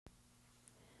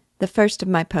The first of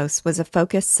my posts was a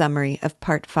focused summary of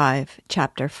Part 5,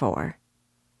 Chapter 4.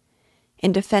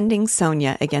 In defending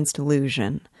Sonia against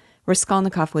Luzhin,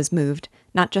 Raskolnikov was moved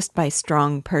not just by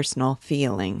strong personal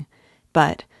feeling,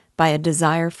 but by a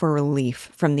desire for relief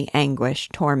from the anguish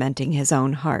tormenting his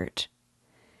own heart.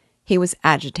 He was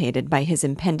agitated by his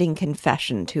impending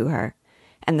confession to her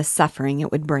and the suffering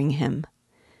it would bring him,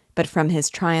 but from his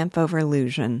triumph over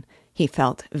Luzhin, he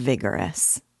felt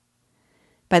vigorous.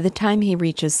 By the time he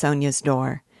reaches Sonia's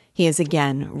door, he is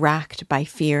again racked by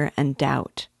fear and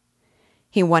doubt.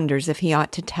 He wonders if he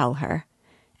ought to tell her,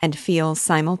 and feels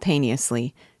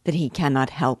simultaneously that he cannot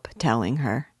help telling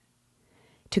her.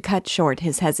 To cut short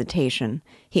his hesitation,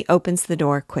 he opens the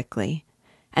door quickly,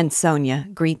 and Sonia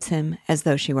greets him as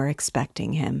though she were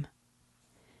expecting him.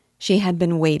 She had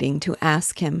been waiting to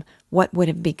ask him what would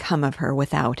have become of her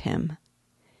without him.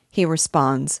 He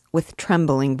responds with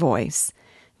trembling voice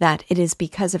that it is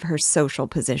because of her social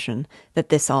position that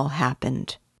this all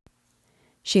happened.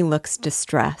 She looks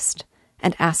distressed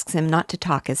and asks him not to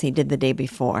talk as he did the day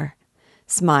before,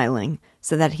 smiling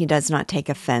so that he does not take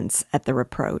offense at the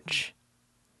reproach.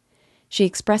 She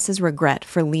expresses regret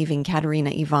for leaving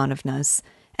Katerina Ivanovna's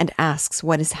and asks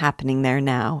what is happening there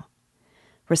now.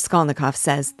 Raskolnikov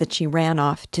says that she ran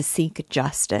off to seek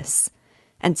justice,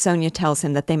 and Sonia tells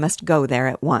him that they must go there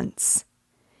at once.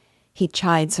 He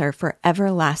chides her for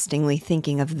everlastingly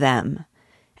thinking of them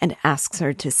and asks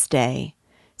her to stay,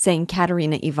 saying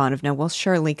Katerina Ivanovna will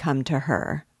surely come to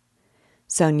her.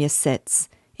 Sonia sits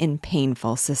in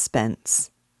painful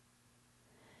suspense.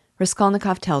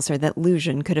 Raskolnikov tells her that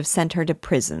Luzhin could have sent her to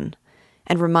prison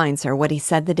and reminds her what he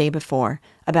said the day before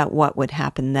about what would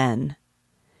happen then.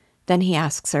 Then he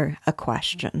asks her a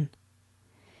question.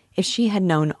 If she had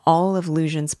known all of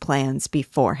Luzhin's plans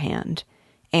beforehand,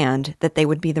 and that they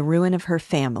would be the ruin of her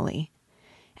family,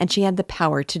 and she had the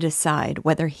power to decide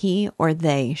whether he or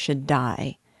they should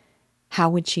die, how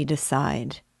would she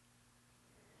decide?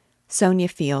 Sonia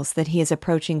feels that he is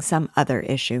approaching some other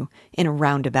issue in a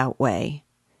roundabout way.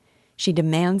 She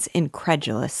demands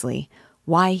incredulously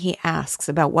why he asks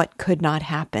about what could not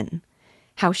happen,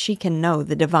 how she can know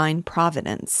the divine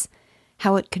providence,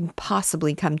 how it can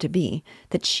possibly come to be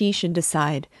that she should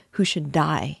decide who should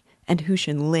die and who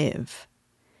should live.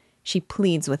 She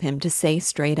pleads with him to say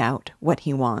straight out what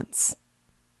he wants.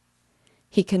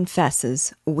 He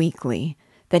confesses, weakly,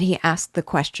 that he asked the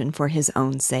question for his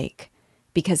own sake,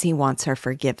 because he wants her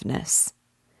forgiveness.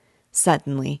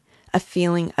 Suddenly, a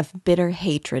feeling of bitter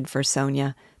hatred for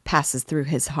Sonia passes through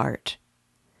his heart.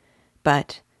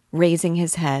 But, raising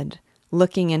his head,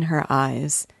 looking in her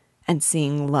eyes, and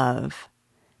seeing love,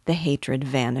 the hatred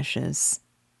vanishes.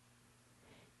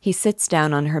 He sits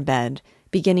down on her bed,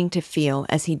 beginning to feel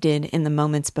as he did in the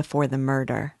moments before the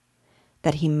murder,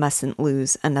 that he mustn't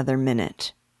lose another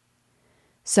minute.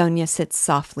 Sonia sits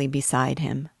softly beside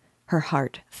him, her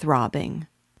heart throbbing.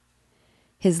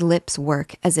 His lips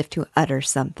work as if to utter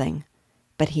something,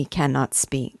 but he cannot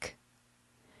speak.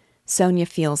 Sonia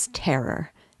feels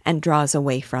terror and draws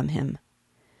away from him.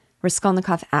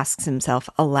 Raskolnikov asks himself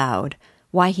aloud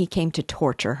why he came to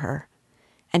torture her,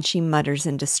 and she mutters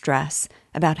in distress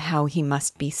about how he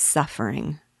must be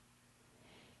suffering.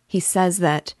 He says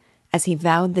that, as he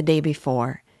vowed the day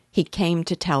before, he came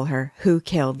to tell her who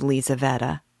killed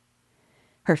Lizaveta.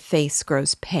 Her face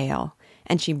grows pale,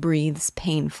 and she breathes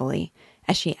painfully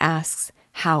as she asks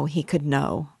how he could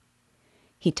know.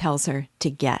 He tells her to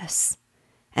guess,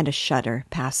 and a shudder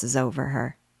passes over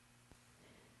her.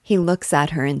 He looks at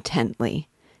her intently,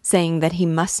 saying that he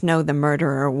must know the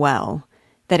murderer well,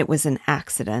 that it was an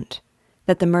accident,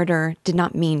 that the murderer did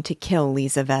not mean to kill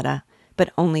Lizaveta,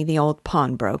 but only the old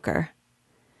pawnbroker.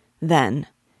 Then,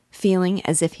 feeling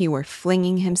as if he were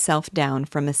flinging himself down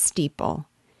from a steeple,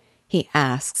 he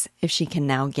asks if she can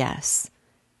now guess,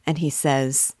 and he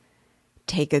says,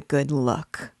 "Take a good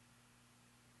look."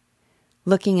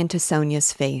 Looking into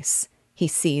Sonia's face, he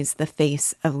sees the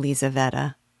face of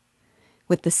Lizaveta.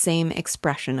 With the same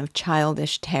expression of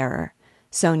childish terror,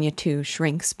 Sonia too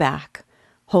shrinks back,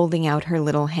 holding out her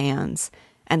little hands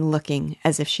and looking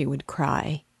as if she would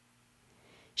cry.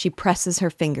 She presses her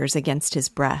fingers against his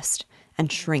breast and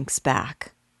shrinks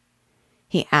back.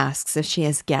 He asks if she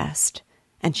has guessed,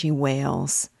 and she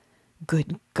wails,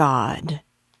 "Good God!"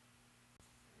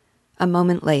 A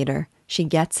moment later, she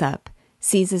gets up,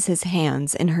 seizes his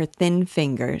hands in her thin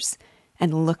fingers,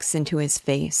 and looks into his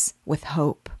face with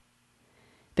hope.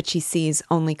 But she sees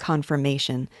only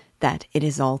confirmation that it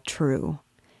is all true,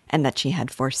 and that she had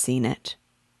foreseen it.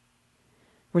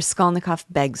 Raskolnikov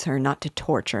begs her not to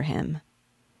torture him.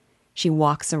 She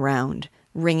walks around,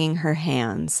 wringing her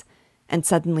hands, and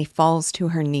suddenly falls to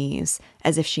her knees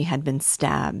as if she had been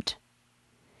stabbed.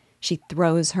 She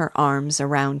throws her arms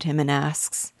around him and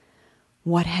asks,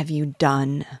 "What have you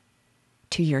done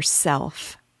to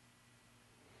yourself?"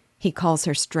 He calls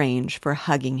her strange for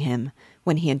hugging him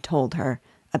when he had told her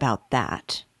about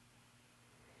that.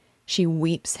 She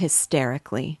weeps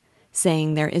hysterically,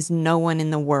 saying there is no one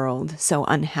in the world so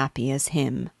unhappy as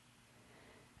him.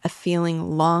 A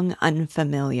feeling long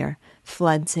unfamiliar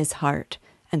floods his heart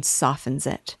and softens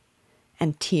it,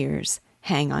 and tears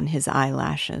hang on his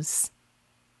eyelashes.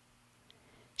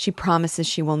 She promises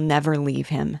she will never leave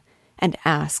him and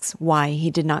asks why he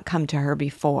did not come to her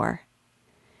before.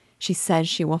 She says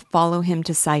she will follow him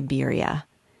to Siberia,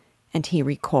 and he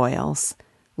recoils,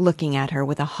 looking at her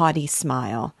with a haughty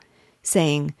smile,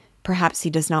 saying perhaps he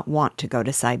does not want to go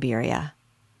to Siberia.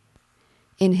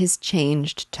 In his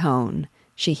changed tone,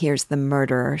 she hears the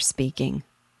murderer speaking.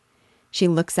 She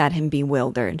looks at him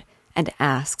bewildered and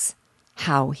asks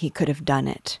how he could have done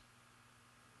it.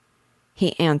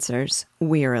 He answers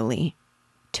wearily,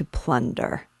 to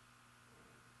plunder.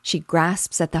 She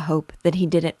grasps at the hope that he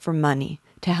did it for money,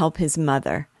 to help his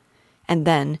mother, and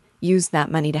then use that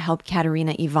money to help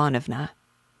Katerina Ivanovna.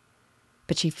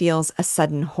 But she feels a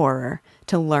sudden horror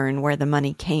to learn where the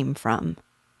money came from.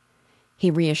 He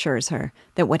reassures her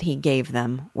that what he gave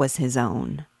them was his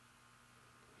own.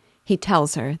 He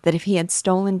tells her that if he had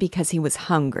stolen because he was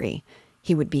hungry,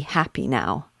 he would be happy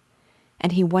now,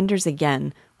 and he wonders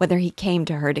again whether he came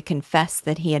to her to confess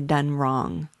that he had done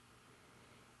wrong.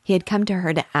 He had come to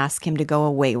her to ask him to go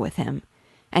away with him,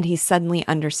 and he suddenly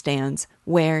understands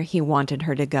where he wanted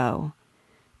her to go,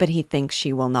 but he thinks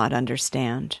she will not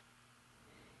understand.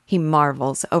 He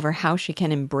marvels over how she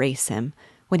can embrace him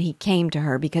when he came to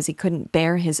her because he couldn't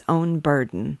bear his own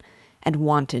burden and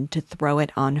wanted to throw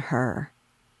it on her.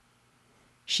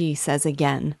 She says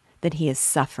again that he is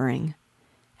suffering,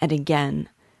 and again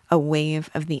a wave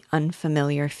of the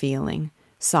unfamiliar feeling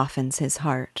softens his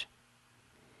heart.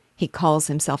 He calls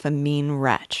himself a mean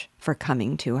wretch for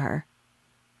coming to her.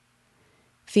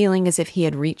 Feeling as if he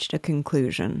had reached a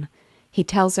conclusion, he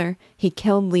tells her he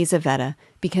killed Lizaveta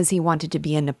because he wanted to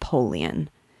be a Napoleon,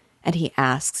 and he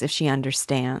asks if she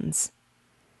understands.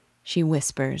 She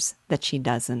whispers that she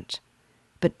doesn't,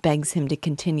 but begs him to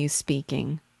continue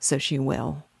speaking, so she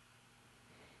will.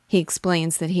 He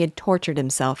explains that he had tortured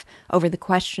himself over the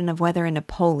question of whether a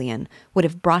Napoleon would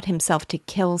have brought himself to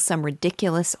kill some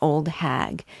ridiculous old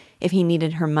hag if he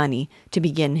needed her money to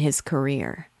begin his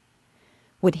career.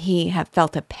 Would he have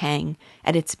felt a pang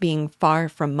at its being far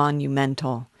from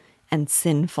monumental and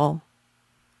sinful?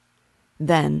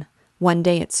 Then, one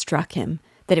day it struck him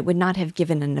that it would not have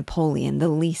given a Napoleon the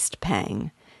least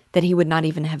pang, that he would not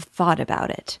even have thought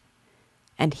about it.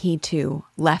 And he, too,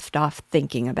 left off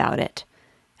thinking about it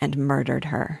and murdered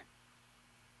her.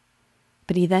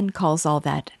 But he then calls all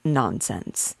that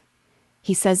nonsense.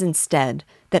 He says instead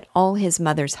that all his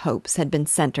mother's hopes had been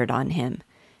centered on him,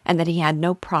 and that he had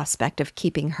no prospect of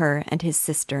keeping her and his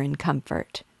sister in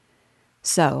comfort.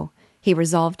 So he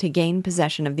resolved to gain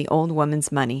possession of the old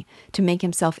woman's money to make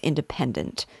himself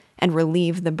independent and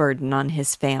relieve the burden on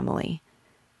his family,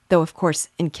 though of course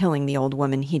in killing the old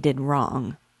woman he did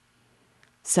wrong.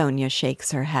 Sonia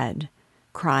shakes her head,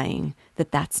 crying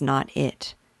that that's not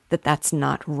it, that that's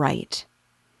not right.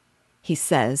 He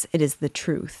says it is the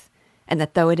truth, and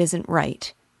that though it isn't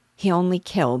right, he only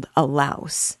killed a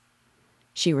louse.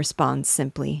 She responds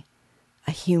simply,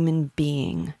 "A human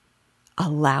being, a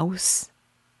louse?"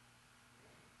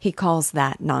 He calls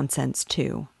that nonsense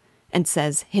too, and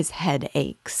says his head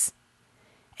aches.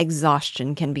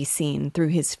 Exhaustion can be seen through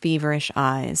his feverish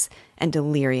eyes and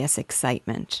delirious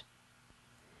excitement.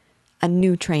 A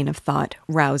new train of thought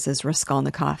rouses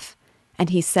Raskolnikov, and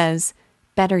he says,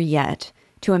 better yet,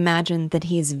 to imagine that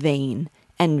he is vain,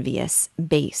 envious,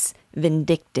 base,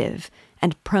 vindictive,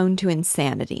 and prone to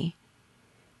insanity.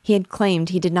 He had claimed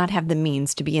he did not have the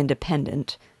means to be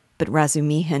independent, but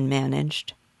Razumihin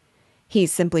managed. He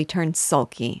simply turned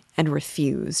sulky and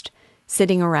refused,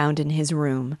 sitting around in his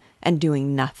room and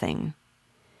doing nothing.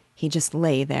 He just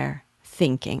lay there,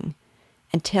 thinking,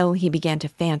 until he began to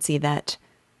fancy that...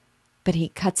 But he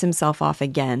cuts himself off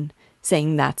again,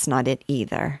 saying that's not it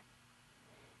either.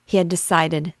 He had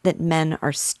decided that men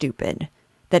are stupid,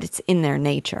 that it's in their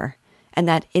nature, and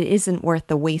that it isn't worth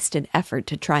the wasted effort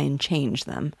to try and change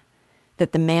them,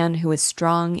 that the man who is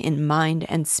strong in mind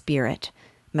and spirit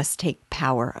must take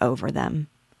power over them.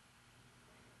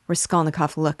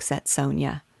 Raskolnikov looks at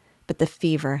Sonia, but the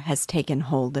fever has taken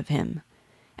hold of him,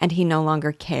 and he no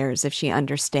longer cares if she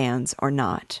understands or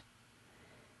not.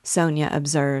 Sonia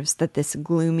observes that this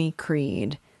gloomy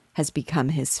creed has become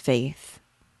his faith.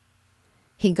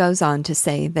 He goes on to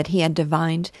say that he had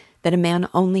divined that a man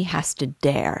only has to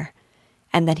dare,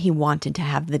 and that he wanted to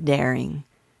have the daring,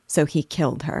 so he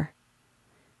killed her.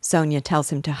 Sonia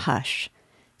tells him to hush,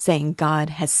 saying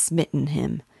God has smitten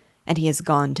him, and he has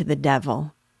gone to the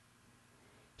devil.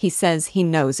 He says he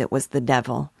knows it was the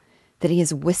devil, that he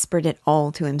has whispered it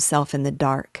all to himself in the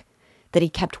dark, that he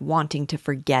kept wanting to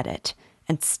forget it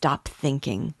and stop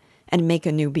thinking and make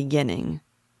a new beginning.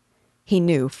 He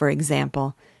knew, for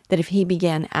example, that if he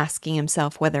began asking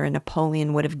himself whether a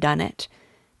Napoleon would have done it,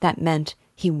 that meant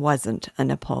he wasn't a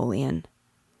Napoleon.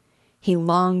 He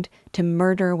longed to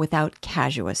murder without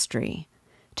casuistry,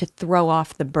 to throw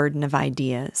off the burden of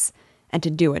ideas, and to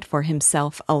do it for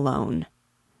himself alone.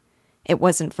 It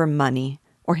wasn't for money,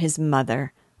 or his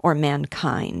mother, or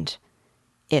mankind.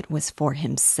 It was for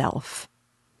himself.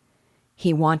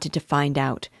 He wanted to find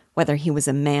out whether he was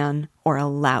a man or a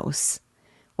louse,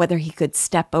 whether he could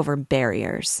step over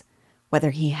barriers,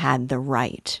 whether he had the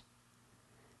right.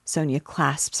 Sonia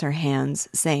clasps her hands,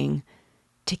 saying,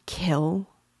 "To kill?"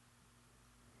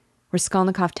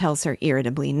 Raskolnikov tells her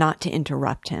irritably not to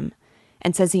interrupt him,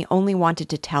 and says he only wanted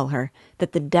to tell her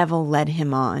that the devil led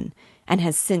him on, and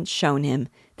has since shown him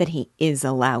that he is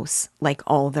a louse, like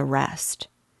all the rest.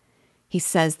 He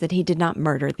says that he did not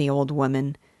murder the old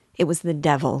woman. It was the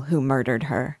devil who murdered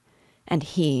her, and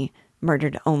he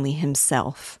murdered only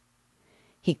himself.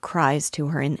 He cries to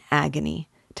her in agony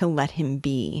to let him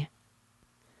be.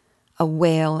 A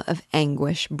wail of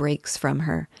anguish breaks from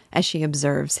her as she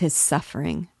observes his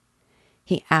suffering.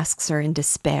 He asks her in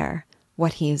despair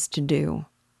what he is to do.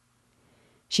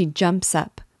 She jumps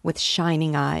up with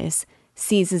shining eyes,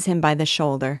 seizes him by the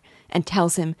shoulder, and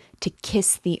tells him to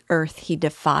kiss the earth he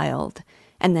defiled,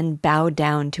 and then bow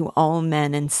down to all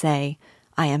men and say,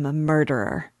 "I am a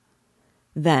murderer."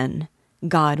 Then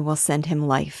God will send him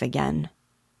life again.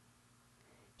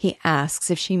 He asks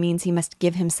if she means he must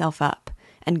give himself up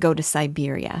and go to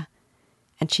Siberia,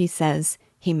 and she says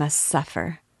he must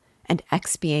suffer and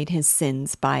expiate his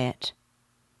sins by it.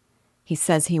 He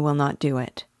says he will not do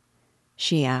it.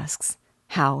 She asks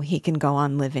how he can go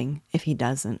on living if he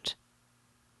doesn't.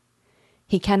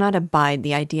 He cannot abide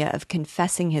the idea of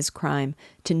confessing his crime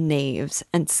to knaves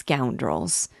and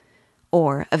scoundrels,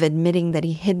 or of admitting that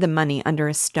he hid the money under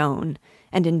a stone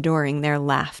and enduring their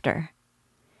laughter.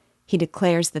 He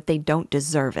declares that they don't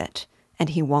deserve it, and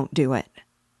he won't do it.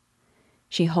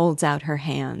 She holds out her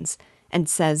hands and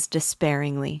says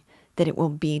despairingly that it will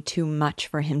be too much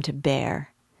for him to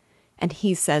bear, and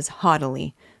he says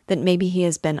haughtily that maybe he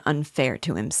has been unfair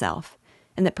to himself,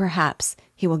 and that perhaps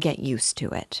he will get used to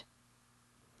it.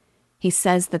 He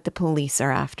says that the police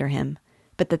are after him,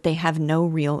 but that they have no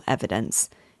real evidence,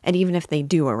 and even if they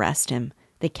do arrest him,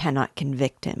 they cannot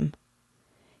convict him.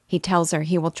 He tells her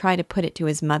he will try to put it to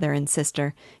his mother and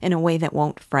sister in a way that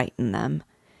won't frighten them,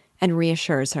 and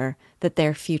reassures her that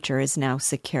their future is now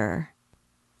secure.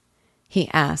 He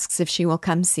asks if she will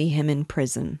come see him in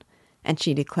prison, and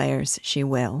she declares she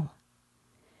will.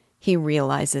 He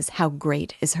realizes how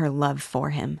great is her love for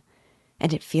him,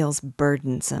 and it feels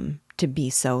burdensome to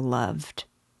be so loved.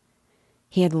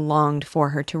 He had longed for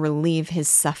her to relieve his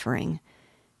suffering,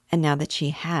 and now that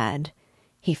she had,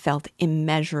 he felt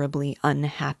immeasurably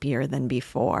unhappier than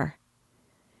before.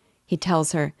 He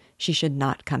tells her she should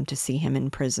not come to see him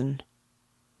in prison.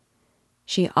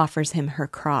 She offers him her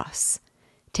cross,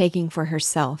 taking for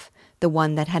herself the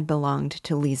one that had belonged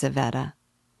to Lizaveta.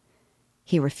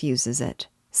 He refuses it,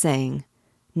 saying,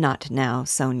 "Not now,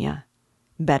 Sonia.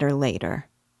 Better later."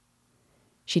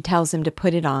 She tells him to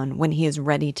put it on when he is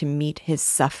ready to meet his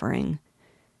suffering,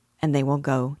 and they will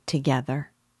go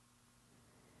together.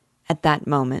 At that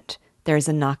moment, there is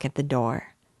a knock at the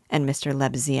door, and Mr.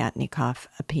 Lebeziatnikov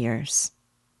appears.